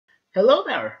Hello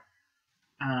there!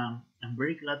 I'm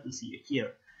very glad to see you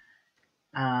here.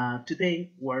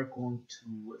 Today we're going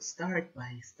to start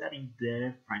by studying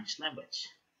the French language.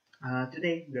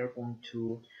 Today we are going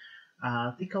to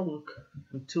take a look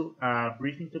to a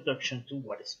brief introduction to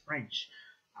what is French,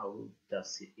 how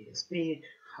does it speak,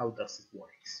 how does it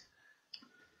work.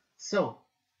 So,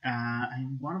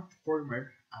 I'm one of the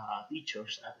former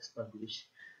teachers at Spanglish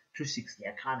 360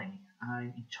 Academy.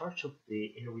 I'm in charge of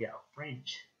the area of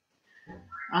French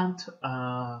and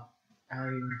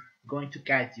I'm going to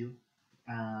guide you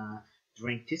uh,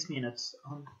 during these minutes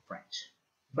on French.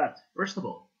 But first of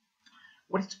all,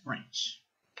 what is French?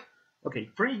 Okay,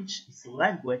 French is a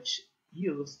language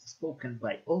used spoken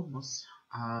by almost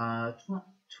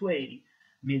 280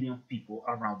 million people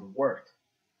around the world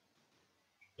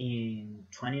in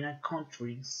 29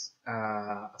 countries,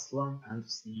 as long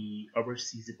as the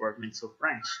overseas departments of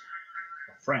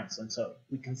France. And so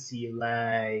we can see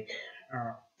like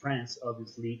France,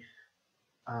 obviously,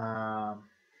 um,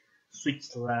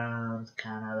 Switzerland,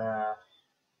 Canada,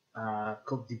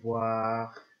 Cote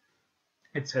d'Ivoire,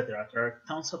 etc. There are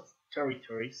tons of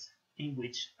territories in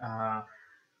which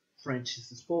French is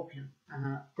spoken.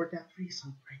 For that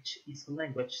reason, French is a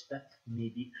language that may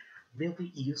be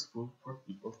really useful for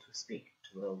people to speak,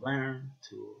 to learn,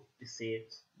 to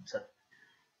visit, etc.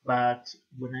 But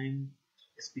when I'm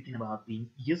speaking about being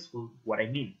useful, what I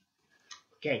mean?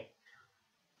 Okay,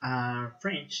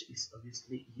 French is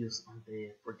obviously used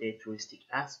for the touristic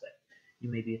aspect.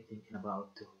 You may be thinking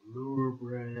about the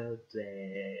Louvre,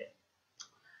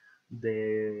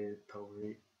 the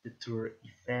Tour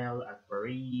Eiffel at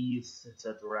Paris,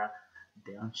 etc.,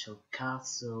 the ancient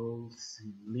castles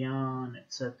in Lyon,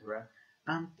 etc.,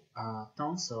 and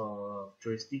tons of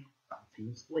touristic and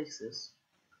famous places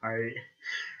are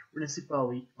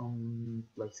principally on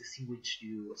places in which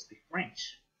you speak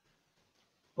French.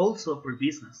 Also, for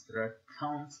business, there are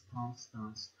tons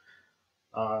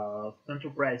of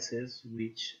enterprises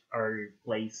which are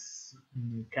placed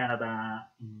in Canada,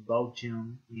 in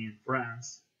Belgium, in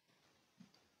France,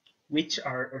 which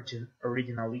are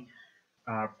originally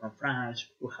from France,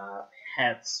 who have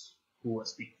heads who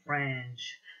speak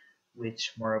French,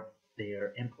 which more of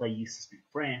their employees speak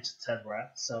French,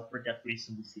 etc. So for that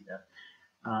reason, we see that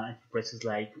enterprises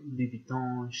like Louis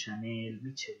Vuitton, Chanel,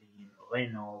 Michelin,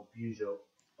 Renault, Peugeot,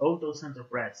 all those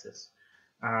enterprises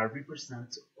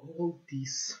represent all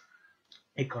these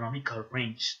economical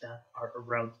range that are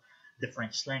around the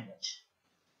French language.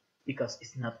 Because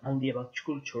it's not only about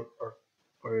culture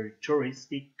or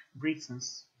touristic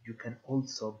reasons, you can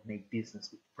also make business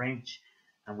with French.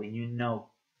 And when you know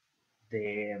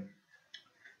the,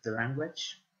 the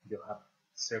language, you have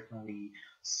certainly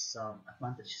some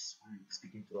advantages when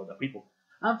speaking to other people.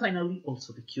 And finally,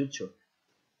 also the culture.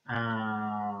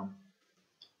 Um,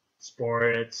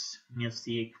 Sports,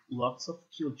 music, lots of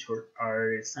culture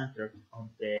are centered on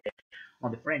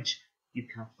the French. You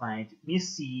can find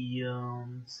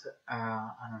museums,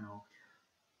 I don't know,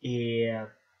 uh,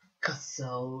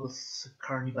 castles,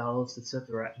 carnivals,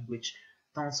 etc., in which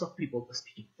tons of people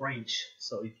speak French.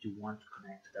 So if you want to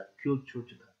connect to that culture,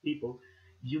 to that people,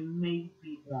 you may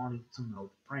be wanting to know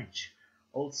French.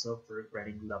 Also for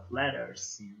writing love letters,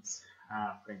 since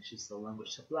French is the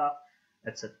language of love,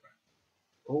 etc.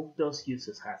 All those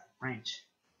uses have French,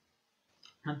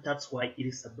 and that's why it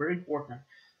is a very important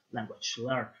language to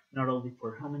learn, not only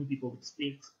for how many people it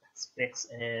speaks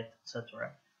it,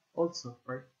 etc., also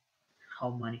for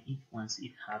how many influence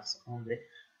it has on the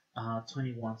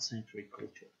 21st century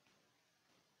culture.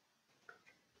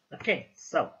 Okay,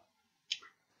 so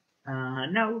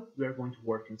now we are going to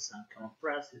work in some common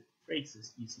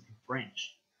phrases used in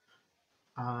French.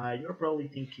 You're probably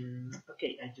thinking,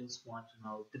 okay, I just want to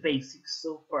know the basics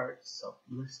so far, so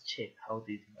let's check how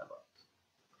do you think about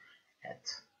it.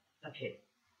 Okay,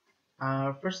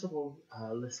 first of all,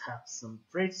 let's have some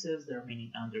phrases, their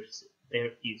meaning, and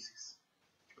their uses.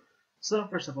 So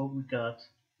first of all, we got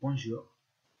bonjour,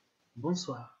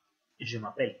 bonsoir, je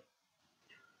m'appelle,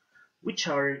 which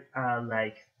are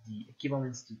like the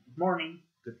equivalents to good morning,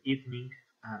 good evening,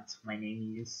 and my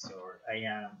name is, or I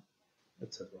am,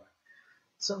 etc.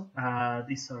 So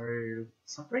these are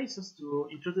some phrases to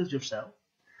introduce yourself,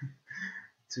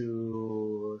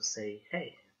 to say,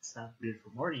 hey, it's a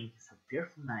beautiful morning, it's a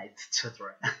beautiful night,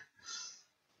 etc.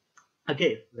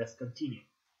 Okay, let's continue.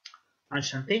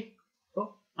 Enchanté,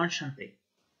 oh, enchanté.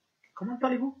 Comment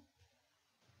allez-vous?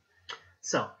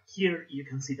 So here you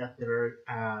can see that there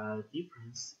are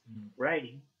difference in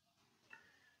writing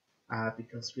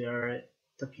because we are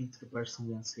talking to the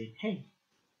person and saying, hey,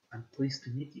 I'm pleased to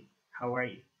meet you. How are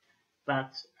you?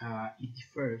 But it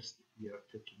differs if we are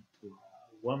talking to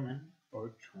woman or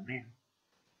to a man,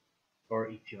 or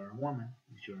if you're a woman,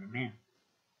 if you're a man.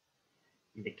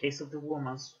 In the case of the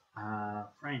women,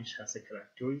 French has a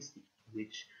characteristic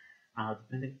which,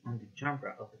 depending on the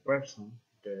genre of the person,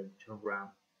 the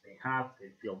genre they have, they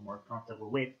feel more comfortable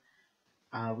with,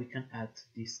 we can add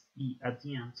this E at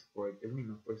the end for the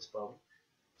women principally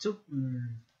to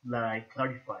like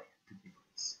clarify the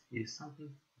difference. It is something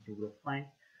you will find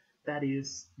that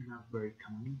is not very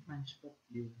common in French, but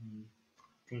you may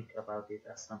think about it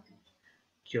as something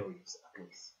curious at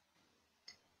least.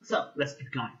 So let's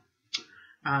keep going.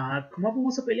 Comment vous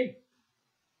vous appelez?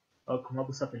 Or comment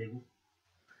vous appelez-vous?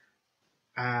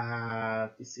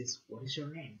 This is what is your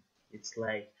name? It's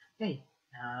like, hey,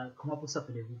 comment vous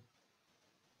appelez-vous?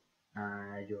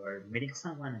 You're meeting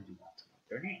someone and you want to know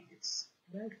their name. It's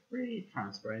like pretty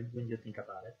transparent when you think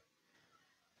about it.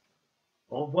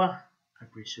 Au revoir. I'm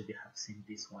pretty sure you have seen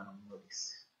this one on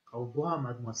movies. Au revoir,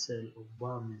 mademoiselle. Au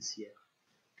revoir, monsieur.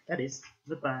 That is,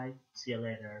 goodbye, see you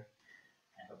later,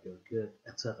 I hope you're good,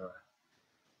 etc.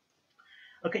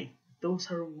 Okay, those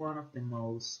are one of the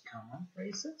most common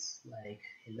phrases, like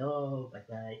hello, bye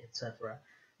bye, etc.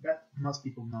 that most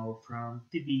people know from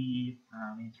TV,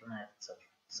 from internet, etc.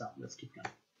 So let's keep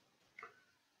going.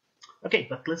 Okay,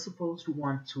 but let's suppose you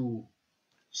want to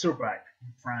survive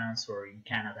in France or in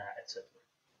Canada, etc.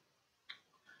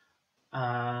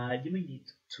 You may need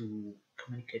to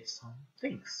communicate some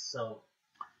things. So,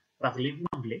 parlez-vous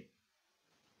anglais?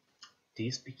 Do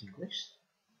you speak English?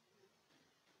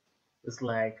 It's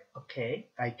like, okay,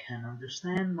 I can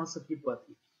understand most of you, but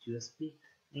if you speak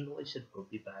English, it will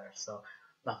be better. So,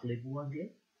 parlez-vous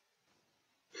anglais?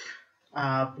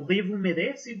 Pourriez-vous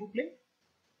m'aider, s'il vous plaît?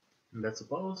 Let's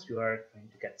suppose you are going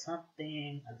to get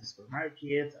something at the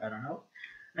supermarket, I don't know,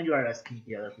 and you are asking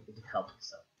the other people to help you.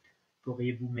 So,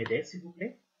 pourriez-vous m'aider, s'il vous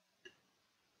plaît?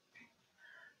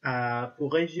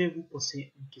 Pourrais-je vous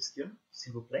poser une question,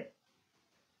 s'il vous plaît?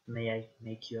 May I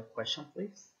make you a question,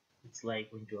 please? It's like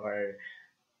when you are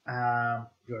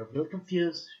really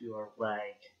confused, you are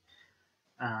like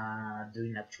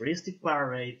doing a touristic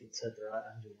parade, etc.,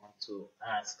 and you want to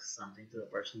ask something to the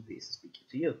person who is speaking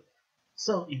to you.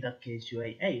 So in that case, you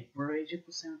say, hey, pourrais-je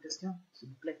poser une question, s'il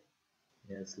vous plaît?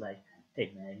 It's like,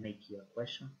 hey, may I make you a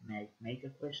question? May I make a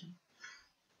question?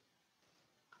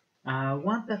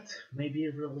 One that may be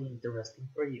really interesting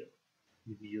for you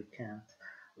if you can't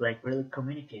like really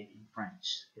communicate in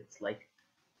French. It's like,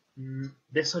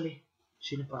 désolé,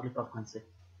 je ne parle pas français.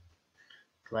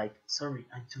 Like, sorry,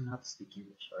 I do not speak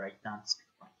English, or I don't speak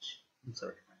French. I'm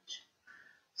sorry, French.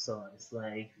 So it's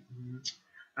like,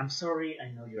 I'm sorry,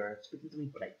 I know you're speaking to me,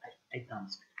 but I don't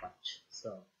speak French.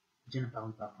 So, je ne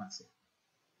parle pas français.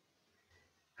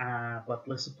 But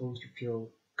let's suppose you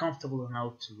feel comfortable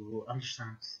enough to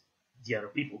understand the other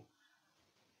people,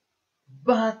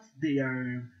 but they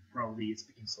are probably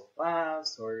speaking so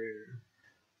fast or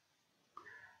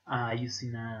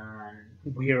using a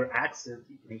weird accent.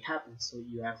 It may happen, so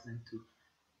you ask them to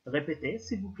répéter,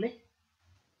 s'il vous plaît.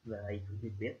 Like,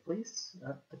 repeat, please.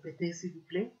 Répétez, s'il vous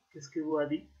plaît. Qu'est-ce que vous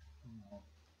avez dit?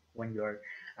 When you're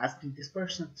asking this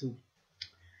person to,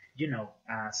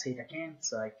 say it again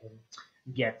so I can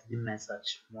get the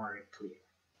message more clear.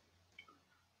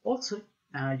 Also,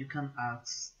 you can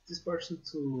ask this person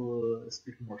to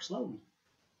speak more slowly.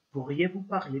 Pourriez-vous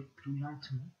parler plus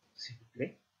lentement, s'il vous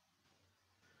plaît?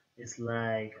 It's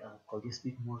like, could you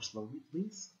speak more slowly,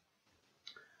 please?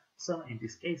 So in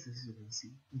these cases, you can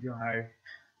see you are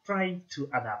trying to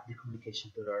adapt the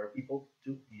communication to other people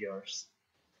to yours,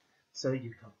 so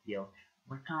you can feel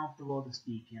more comfortable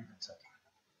speaking, etc.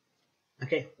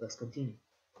 Okay, let's continue.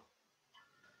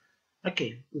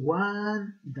 Okay,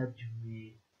 one that you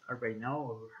may already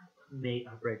know or may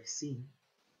already seen.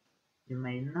 You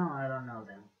may know, I don't know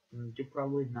them. You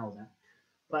probably know them,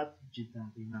 but you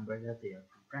don't remember that they are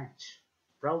from French.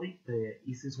 Probably the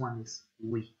easiest one is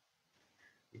oui,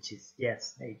 which is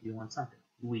yes, hey, do you want something?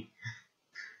 Oui.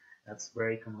 That's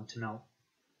very common to know.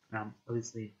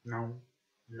 Obviously, no.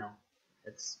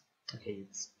 It's okay,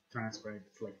 it's transparent,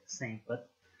 it's like the same, but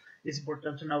it's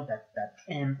important to know that that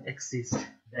N exists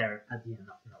there at the end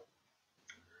of no.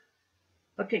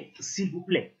 Okay, s'il vous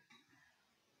plaît.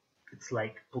 It's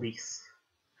like please.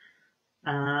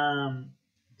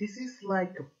 This is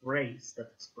like a phrase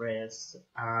that expresses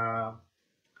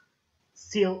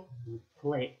s'il vous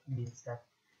plaît means that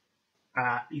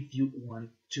if you want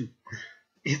to.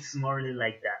 It's more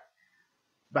like that.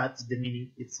 But the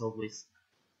meaning it's always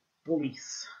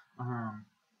please.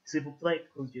 S'il vous plaît,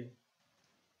 could you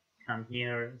come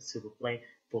here? S'il vous plaît,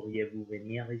 pourriez-vous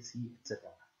venir ici, etc.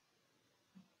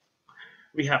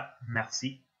 We have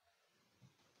merci,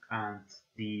 and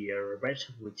the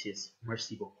version which is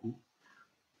merci beaucoup,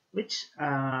 which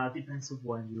depends on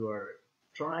what you are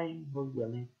trying or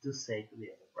willing to say to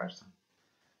the other person,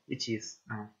 which is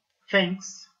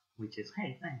thanks, which is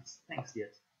hey, thanks,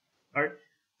 yes, or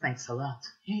thanks a lot,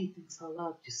 hey, thanks a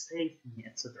lot, you saved me,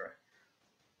 etc.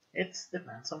 It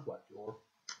depends on what you're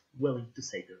willing to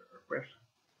say to the other person.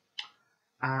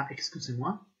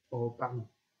 Excusez-moi or pardon.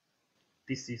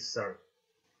 This is sorry.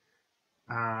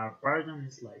 Pardon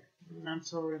is like I'm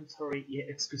sorry. Yeah,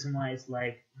 excuse-moi is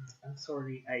like I'm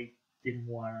sorry, I didn't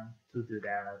want to do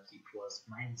that. It was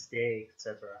my mistake,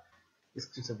 etc.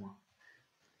 Excusez-moi.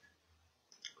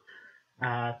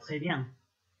 Très bien,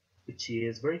 which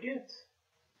is very good.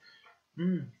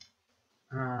 Mm.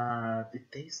 The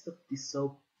taste of this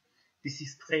soap. This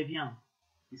is très bien.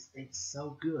 This tastes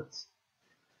so good.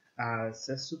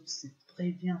 Sa soupe, c'est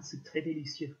très bien, c'est très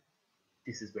délicieux.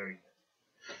 This is very good.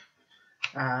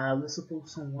 Let's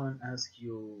suppose someone asks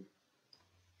you,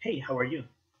 hey, how are you?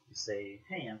 You say,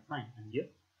 hey, I'm fine, and you?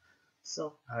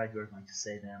 So you're going to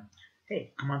say them,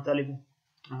 hey, comment allez-vous?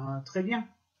 Très bien.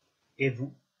 Et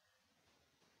vous?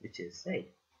 Which is, hey,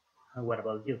 what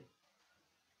about you?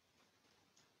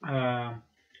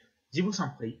 Je vous en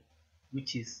prie,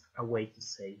 which is a way to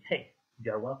say, hey,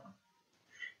 you're welcome.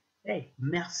 Hey,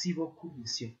 merci beaucoup,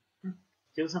 monsieur.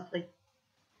 Je vous en prie.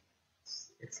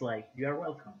 It's like, you're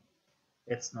welcome.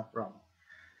 It's no problem.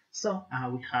 So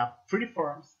we have three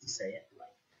forms to say it,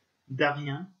 like de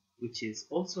rien, which is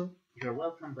also you're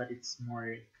welcome, but it's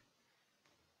more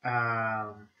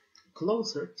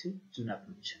closer to do not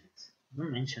mention it.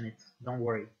 Don't mention it, don't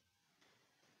worry.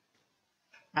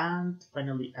 And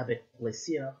finally, avec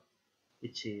plaisir,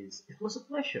 which is it was a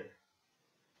pleasure.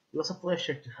 It was a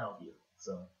pleasure to help you.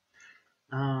 So,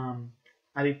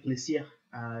 avec plaisir,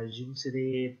 je vous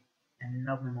aiderai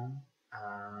énormément.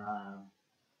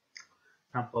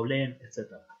 Sans problème, etc.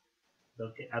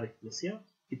 Donc, avec plaisir,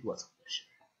 it was a pleasure.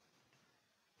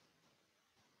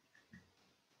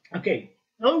 Okay,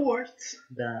 other words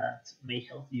that may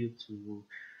help you to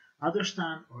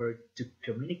understand or to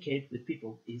communicate with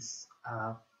people is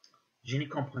je ne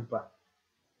comprends pas,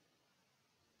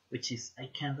 which is I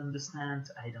can't understand,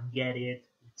 I don't get it,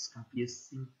 it's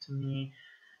confusing to me,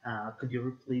 could you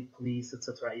repeat please,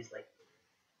 etc. It's like,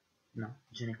 non,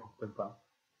 je ne comprends pas.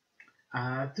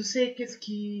 Tu sais qu'est-ce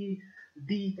qui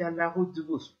dit à la route de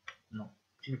bus? Non,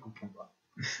 je ne comprends pas.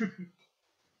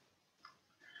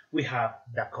 We have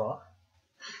d'accord,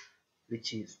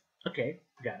 which is okay,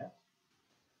 got it.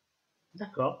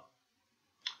 D'accord.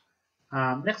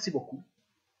 Merci beaucoup.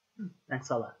 Thanks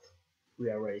a lot. We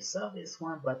already saw this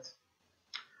one, but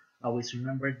always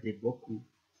remember the beaucoup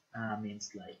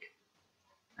means like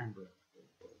I'm good.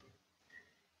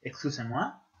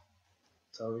 Excusez-moi.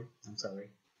 Sorry, I'm sorry.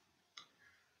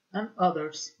 And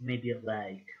others may be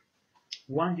like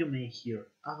one you may hear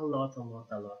a lot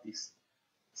is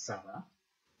ça va,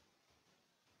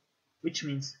 which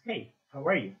means hey, how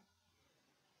are you?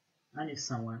 And if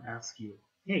someone asks you,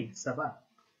 hey, ça va,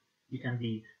 you can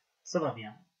be ça va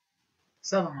bien,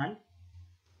 ça va mal,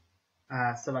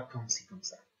 ça va comme ci comme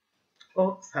ça,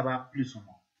 or ça va plus ou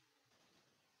moins.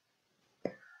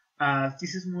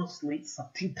 This is mostly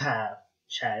something that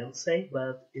child say,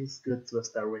 but it's good to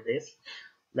start with this.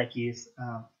 Like is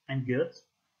I'm good,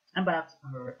 I'm bad,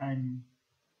 or I'm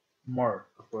more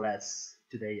or less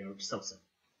today or so.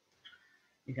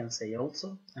 You can say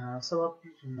also ça va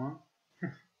plus ou moins.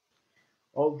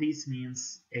 All this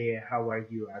means how are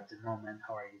you at the moment,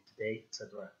 how are you today,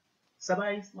 etc. Ça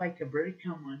va is like a very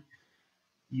common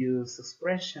use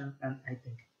expression, and I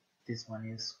think this one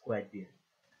is quite good.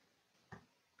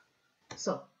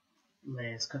 So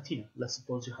let's continue. Let's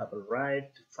suppose you have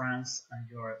arrived to France and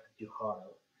you're at your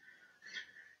hotel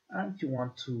and you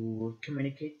want to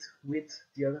communicate with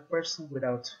the other person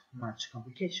without much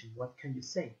complication. What can you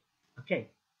say? Okay,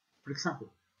 for example,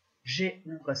 j'ai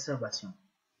une réservation.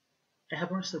 I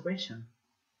have a reservation.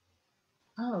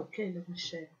 Ah, okay, let me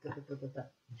check.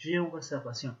 J'ai une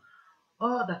réservation.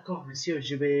 Oh, d'accord, monsieur,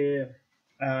 je vais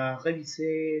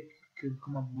réviser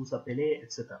comment vous vous appelez,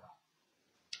 etc.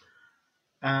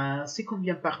 C'est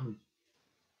combien par nuit?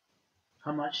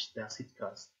 How much does it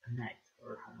cost a night?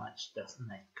 Or how much does a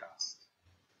night cost?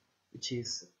 Which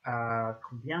is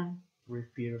combien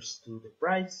refers to the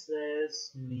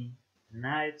prices, nuit,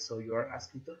 night. So you are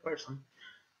asking the person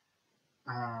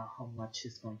how much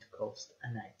is going to cost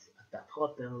a night at that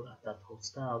hotel, at that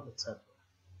hostel, etc.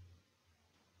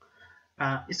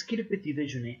 Est-ce que le petit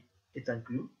déjeuner est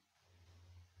inclus?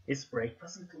 Is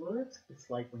breakfast included? It's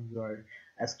like when you are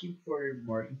asking for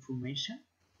more information,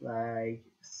 like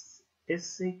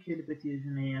est-ce que le petit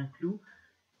déjeuner est inclus?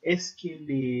 Est-ce que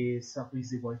les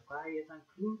services de Wi-Fi est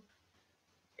inclus?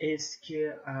 Est-ce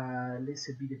que les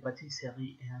services de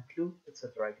pâtisserie est inclus?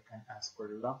 Etc. You can ask for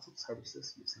lots of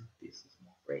services using this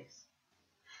small phrase.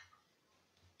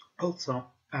 Also,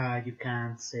 you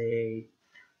can say,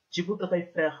 je voudrais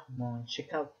faire mon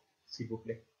checkout, s'il vous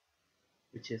plaît,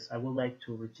 which is, I would like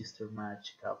to register my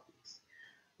checkout, please.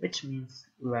 Which means,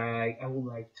 like, I would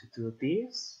like to do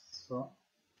this. So,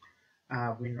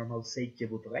 we normally say, je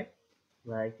voudrais.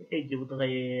 Like, hey, je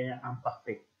voudrais un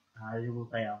parfait. Je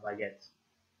voudrais un baguette.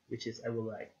 Which is, I would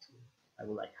like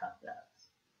have that.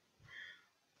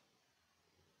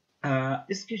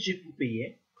 Est-ce que je peux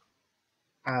payer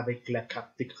avec la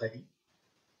carte de crédit?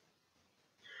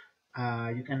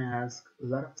 You can ask a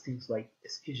lot of things like,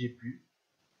 est-ce que je peux?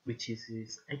 Which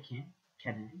is I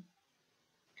can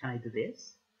I do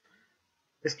this?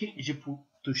 Est-ce que je peux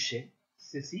toucher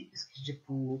ceci? Est-ce que je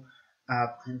peux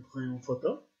prendre une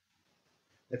photo?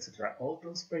 Etc. All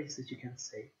those phrases you can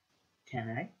say, can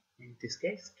I? In this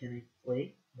case, can I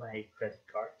pay by credit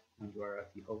card when you are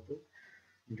at the hotel?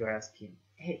 And you're asking,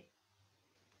 hey,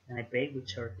 can I pay?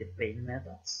 Which are the payment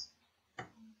methods?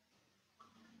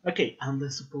 Okay, and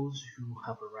let's suppose you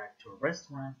have arrived to a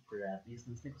restaurant for a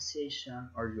business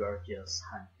negotiation, or you are just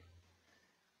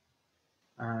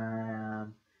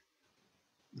hungry.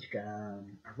 You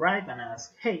can arrive and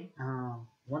ask, hey,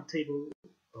 one table,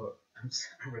 or I'm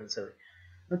really sorry,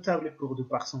 une table pour deux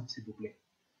personnes, s'il vous plaît.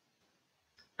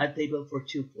 A table for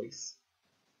two, please.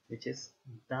 Which is,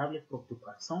 une table pour deux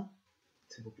personnes,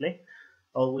 s'il vous plaît.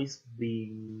 Always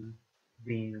being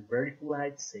very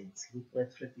polite, saying s'il vous plaît,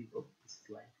 three people. It's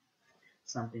like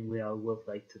something we all would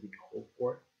like to be called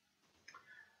for.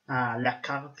 La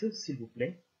carte, s'il vous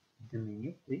plaît. The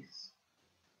menu, please.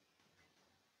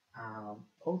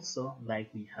 Also,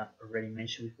 like we have already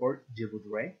mentioned before, je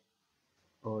voudrais,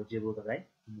 or je voudrais,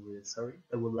 I'm really sorry,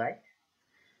 I would like,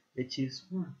 which is,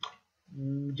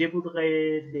 je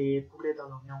voudrais les poulets dans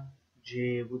l'oignon,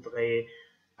 je voudrais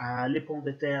les pommes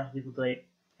de terre, je voudrais,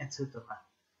 etc.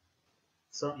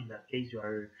 So in that case, you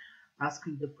are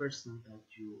asking the person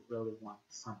that you really want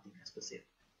something specific.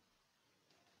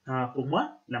 Pour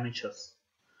moi, la même chose.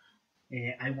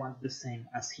 I want the same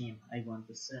as him. I want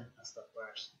the same as that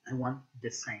person. I want the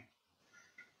same.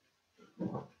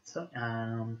 So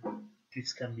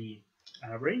this can be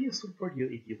very useful for you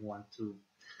if you want to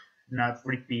not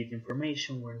repeat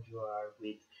information when you are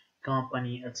with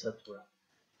company, etc.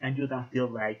 And you don't feel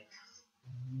like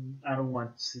I don't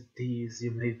want this.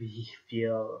 You maybe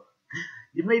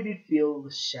feel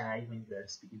shy when you are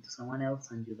speaking to someone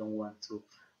else and you don't want to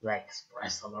like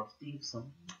express a lot of things. So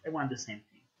I want the same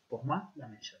thing. Pour moi, la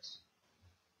même chose.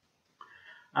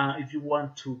 If you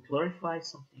want to clarify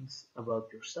some things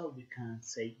about yourself, you can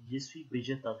say je suis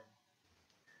végétarien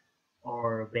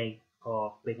or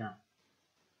vegan.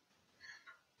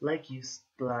 Like you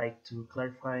like to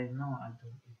clarify, no, I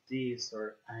don't eat this,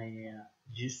 or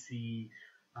je suis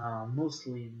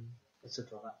Muslim,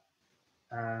 etc.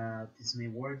 This may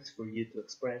work for you to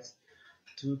express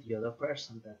to the other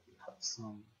person that you have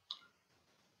some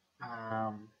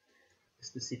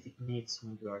specific needs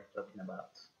when you are talking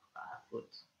about food.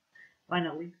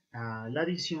 Finally,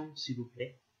 l'addition, s'il vous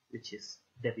plaît, which is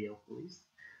the bill, please.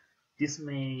 This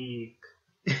make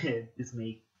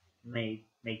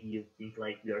make you think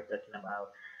like we are talking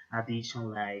about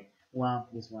addition, like 1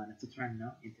 plus 1, etc.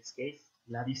 No, in this case,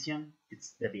 l'addition,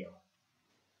 it's the bill.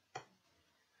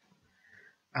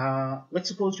 Let's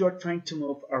suppose you are trying to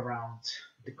move around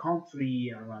the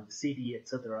country, around the city,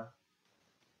 etc.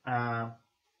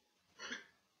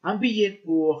 Un billet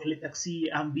pour les taxis,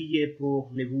 un billet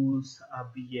pour les bus, un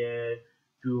billet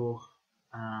pour,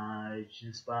 je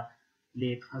ne sais pas,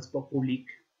 les transports publics,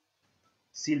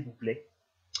 s'il vous plaît.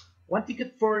 One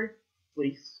ticket for,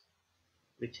 please,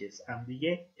 which is un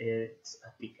billet, it's a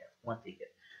ticket, one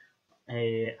ticket.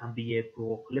 Un billet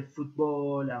pour le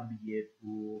football, un billet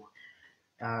pour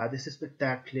des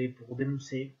spectacles, pour des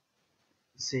musées,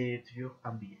 c'est toujours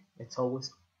un billet. It's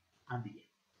always un billet.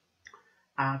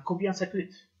 Combien ça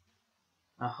coûte?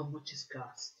 How much is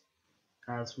cost?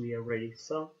 As we already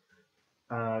saw,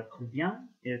 combien,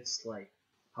 it's like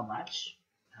how much.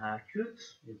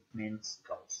 Coûte, it means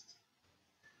cost.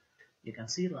 You can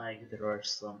see like there are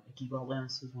some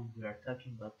equivalences when we are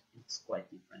talking, but it's quite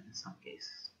different in some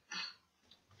cases.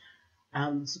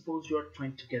 And suppose you are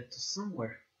trying to get to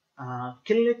somewhere.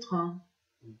 Quel est le train,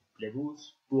 le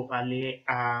bus, pour aller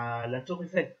à la Tour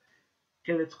Eiffel?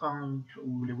 Quel est le train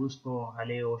ou le bus pour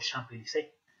aller au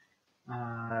Champs-Élysées?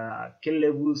 Quel est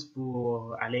le bus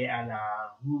pour aller à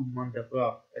la rue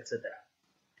Mondéfort, etc.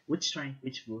 Which train,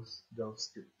 which bus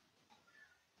goes to?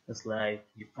 It's like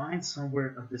you find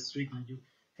somewhere on the street and you,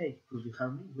 hey, could you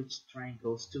help me? Which train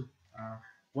goes to?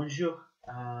 Bonjour,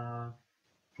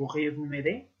 pourriez-vous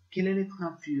m'aider? Quel est le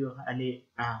train pour aller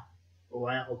au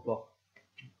aéroport?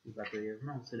 Il va te dire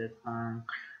non, c'est le train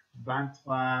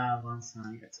 23,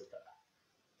 25, etc.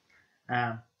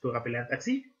 Pour appeler un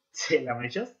taxi, c'est la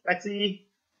même chose. Taxi!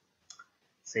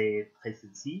 C'est très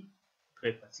sensible,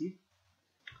 très facile.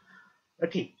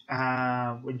 Okay,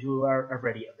 when you are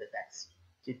already on the taxi,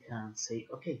 you can say,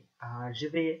 okay, je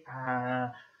vais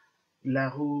à la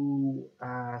rue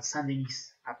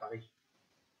Saint-Denis à Paris.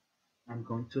 I'm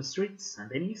going to a street,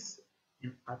 Saint-Denis,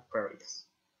 at Paris.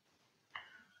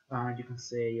 You can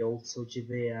say also, je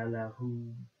vais à la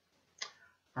rue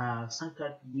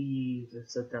 58,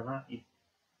 etc. if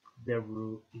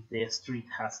the street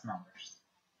has numbers.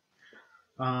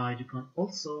 You can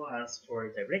also ask for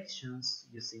directions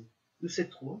using où se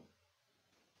trouve,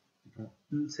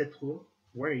 où se trouve,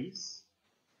 where is,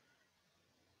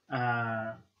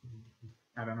 I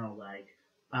don't know, like,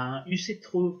 où se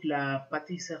trouve la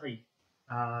pâtisserie,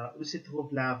 où se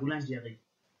trouve la boulangerie,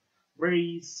 where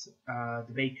is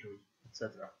the bakery,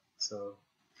 etc. So,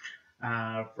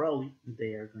 probably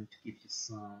they are going to give you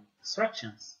some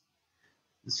instructions.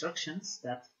 Instructions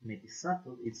that may be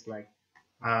simple. It's like,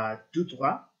 tout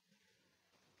droit,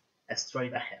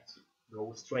 straight ahead.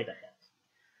 Go straight ahead.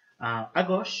 À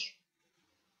gauche,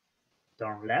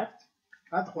 turn left.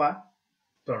 À droite,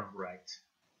 turn right.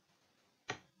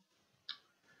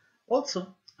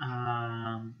 Also,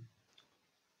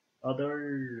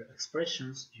 other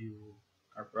expressions you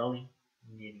are probably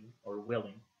needing or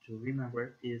willing to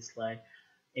remember is like,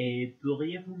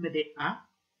 pourriez-vous m'aider à?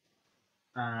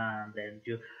 And then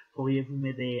you, pourriez-vous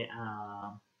m'aider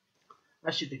à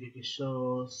acheter quelque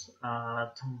chose,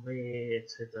 à tomber,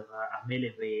 etc., à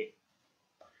m'élever.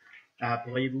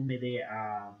 Pourriez-vous m'aider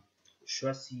à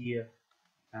choisir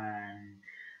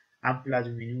un plat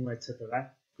du menu, etc.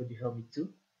 Could you help me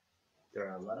too? There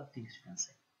are a lot of things you can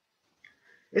say.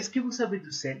 Est-ce que vous savez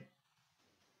du sel?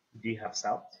 Do you have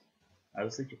salt?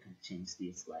 Also, you can change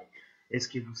this like, est-ce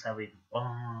que vous savez du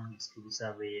pain? Est-ce que vous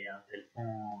savez un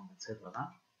téléphone, etc.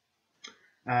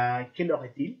 Quelle heure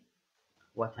est-il?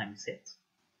 What time is it?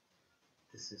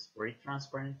 This is very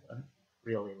transparent and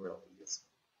really, really useful.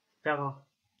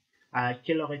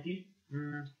 Quelle heure est-il?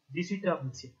 18 heures,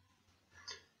 monsieur.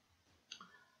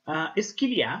 Est-ce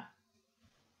qu'il y a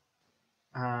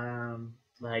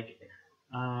like,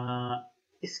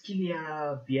 est-ce qu'il y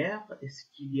a bière? Est-ce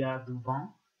qu'il y a du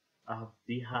vin?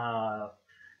 Do you have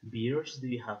beers? Do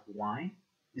you have wine?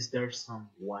 Is there some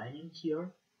wine in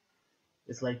here?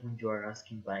 It's like when you are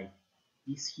asking like,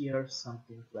 is here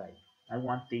something like, I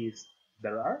want this,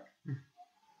 there are?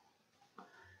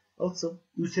 Also,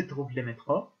 où se trouve le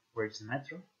métro? Where is the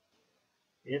metro?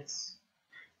 It's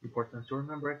important to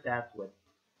remember that with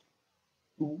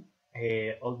où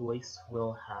always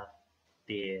will have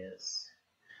this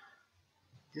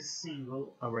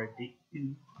symbol over the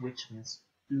où, which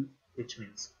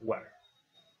means where.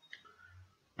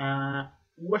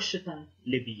 Où achetons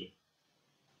les billets?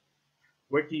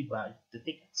 Where do you buy the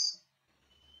tickets?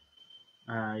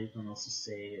 You can also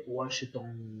say où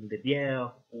achetons des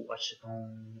bières, où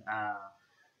achetons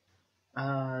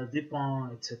des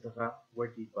pains, etc. Where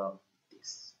do you buy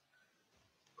this?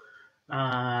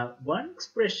 One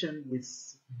expression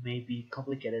which may be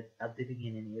complicated at the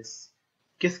beginning is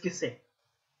qu'est-ce que c'est?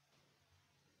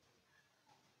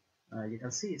 You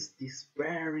can see it's this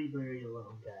very, very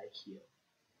long guy here.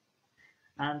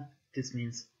 And this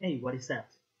means, hey, what is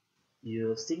that?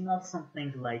 You signal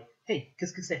something like, hey,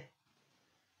 qu'est-ce que c'est?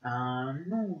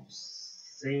 Non,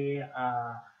 c'est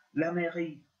la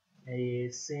mairie et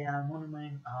c'est un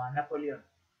monument à Napoléon.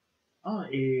 Oh,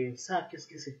 et ça, qu'est-ce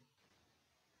que c'est?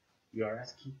 You are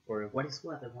asking for what is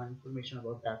what. I want information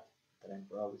about that I'm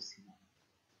probably seeing.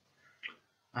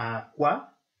 Quoi,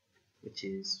 which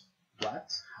is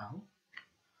what, how.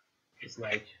 It's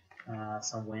like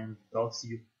someone tells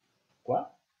you, quoi,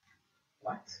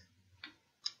 what?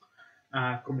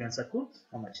 Combien ça coûte?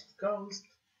 How much it costs?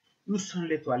 Où sont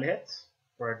les toilettes?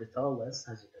 Where are the toilets,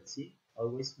 as you can see.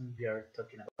 Always when we are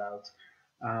talking about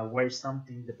where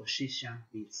something, the position,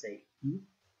 we say où.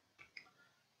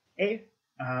 Et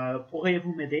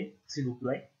pourriez-vous m'aider, s'il vous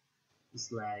plaît?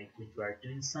 It's like when you are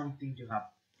doing something,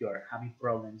 you are having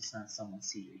problems and someone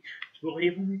sees you.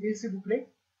 Pourriez-vous m'aider, s'il vous plaît?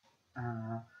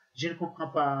 Je ne comprends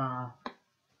pas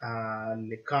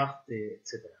les cartes,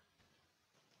 etc.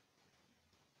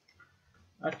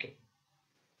 Ok.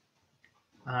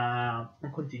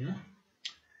 On continue.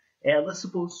 Let's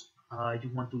suppose you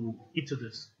want to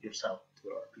introduce yourself to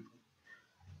our people.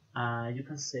 You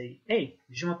can say, hey,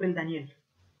 je m'appelle Daniel.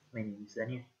 my name is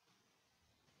Daniel.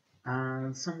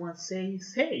 Someone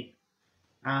says, hey,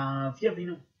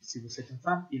 bienvenue. Si vous êtes une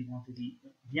femme, ils vont te dire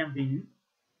bienvenue,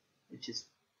 which is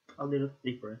a little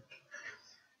different.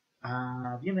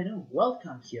 Bienvenue,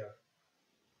 welcome here.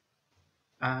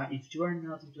 If you are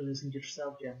not introducing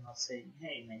yourself, you are not saying,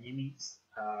 hey, my name is,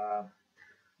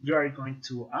 you are going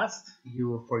to ask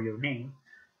you for your name,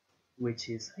 which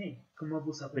is, hey, comment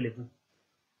vous appelez-vous?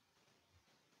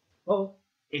 Well,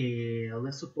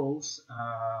 let's suppose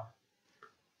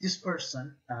this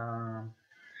person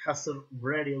has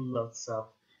already lots of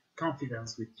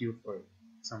confidence with you for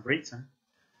some reason.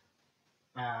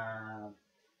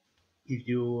 If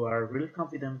you are really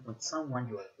confident with someone,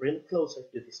 you are really closer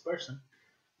to this person,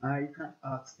 you can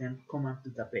ask them comment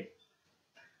tu t'appelles.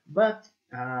 But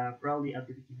probably at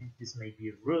the beginning this may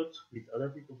be rude with other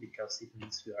people because it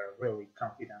means you are really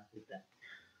confident with them.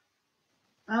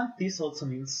 And this also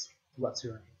means what's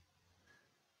your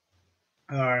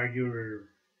name? Your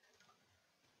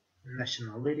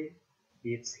nationality.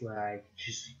 It's like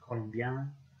je suis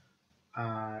colombien,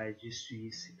 je suis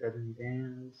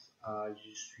estadounidense,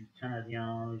 je suis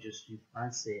canadien, je suis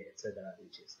français, etc.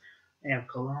 Which is I am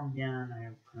Colombian, I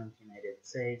am from the United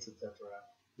States, etc.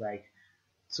 Like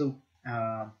to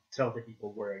tell the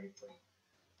people where you from.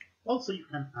 Also, you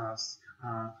can ask,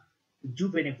 d'où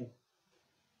venez-vous?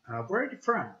 Where are you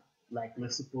from? Like,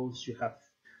 let's suppose you have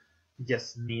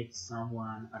just meet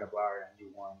someone at a bar and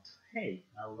you want, hey,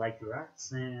 I like your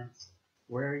accent.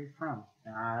 Where are you from?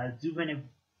 D'où venez-vous?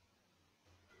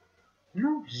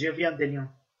 Non, je viens de Lyon.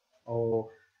 Ou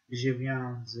je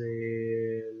viens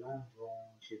de Londres,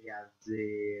 je viens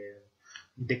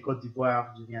de Côte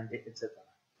d'Ivoire, je viens de, etc.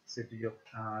 C'est toujours,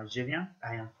 je viens,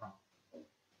 I am from.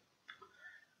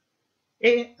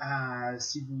 Et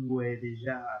si vous êtes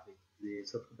déjà avec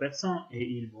des autres personnes et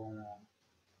ils vont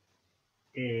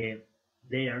et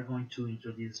they are going to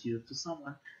introduce you to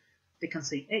someone, they can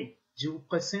say, hey, je vous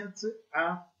présente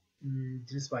à,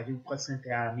 je ne sais pas, je vous présente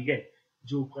à Miguel,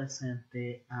 je vous présente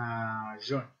à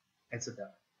John, etc.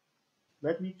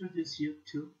 Let me introduce you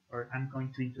to, or I'm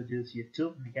going to introduce you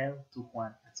to Miguel, to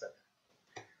Juan, etc.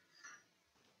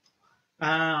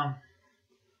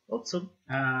 Also,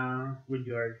 when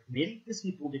you are meeting these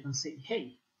people, you can say,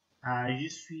 hey, je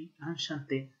suis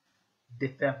enchanté de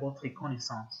faire votre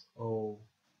connaissance. Or,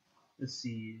 let's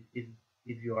see, if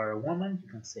you are a woman, you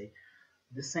can say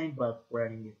the same, but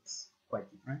wording it's quite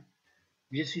different.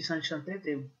 Je suis enchanté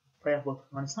de faire votre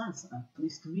connaissance. I'm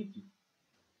pleased to meet you.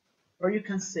 Or you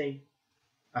can say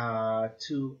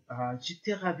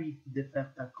j'étais ravi de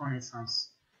faire ta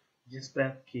connaissance.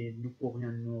 J'espère que nous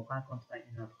pourrions nous rencontrer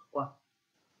une autre fois.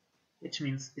 Which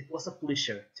means it was a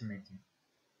pleasure to meet you.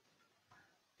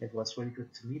 It was really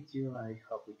good to meet you. I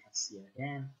hope we can see you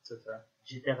again, etc.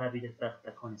 J'étais ravi de faire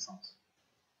ta connaissance.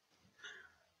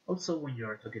 Also, when you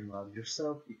are talking about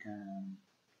yourself, you can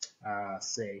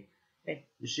say, hey,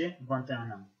 j'ai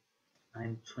 21 ans.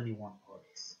 I'm 21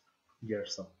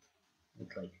 years old.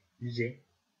 It's like, j'ai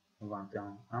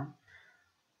 21 ans.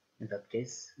 In that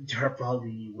case, you're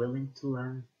probably willing to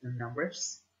learn the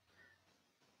numbers.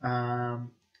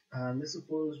 Let's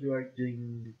suppose you are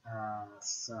doing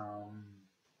some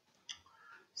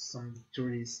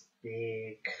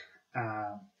touristic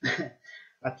a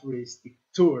touristic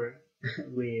tour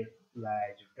with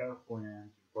like your girlfriend,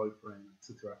 your boyfriend,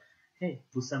 etc. Hey,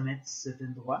 vous aimez cet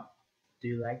endroit? Do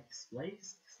you like this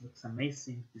place? This looks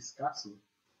amazing, this castle.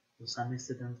 Vous aimez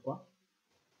cet endroit?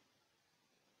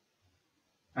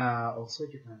 Also,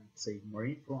 you can say more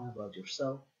info about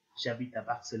yourself. J'habite à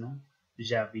Barcelone.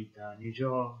 J'habite à New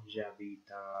York, j'habite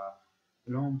à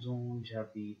London,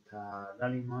 j'habite à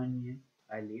l'Allemagne,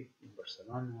 I live in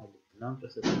Barcelona, I live in London,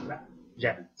 etc.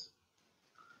 J'habite.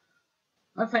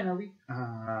 And finally,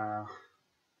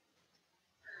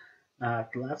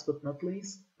 last but not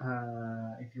least,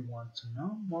 if you want to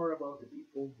know more about the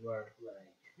people who are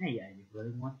like, hey, I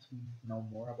really want to know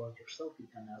more about yourself, you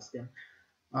can ask them,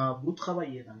 vous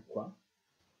travaillez dans quoi?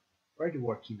 What are you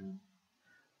working on?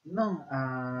 Non,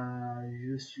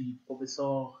 je suis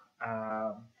professeur,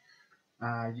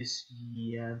 je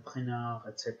suis entraîneur,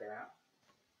 etc.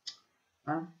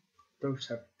 And those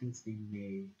are things they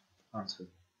may answer.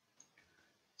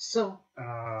 So,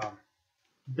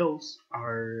 those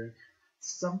are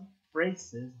some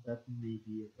phrases that may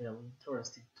be really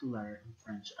interesting to learn in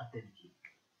French at the beginning.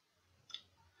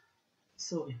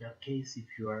 So in that case,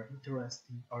 if you are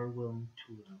interested or willing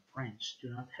to learn French, do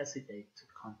not hesitate to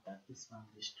contact the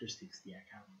Spanglish 360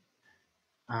 Academy.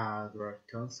 There are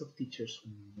tons of teachers who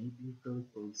may be really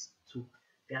pleased to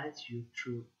guide you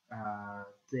through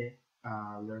the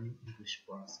learning English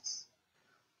process.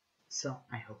 So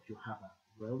I hope you have a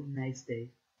really nice day.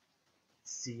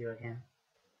 See you again.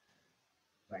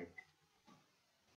 Bye.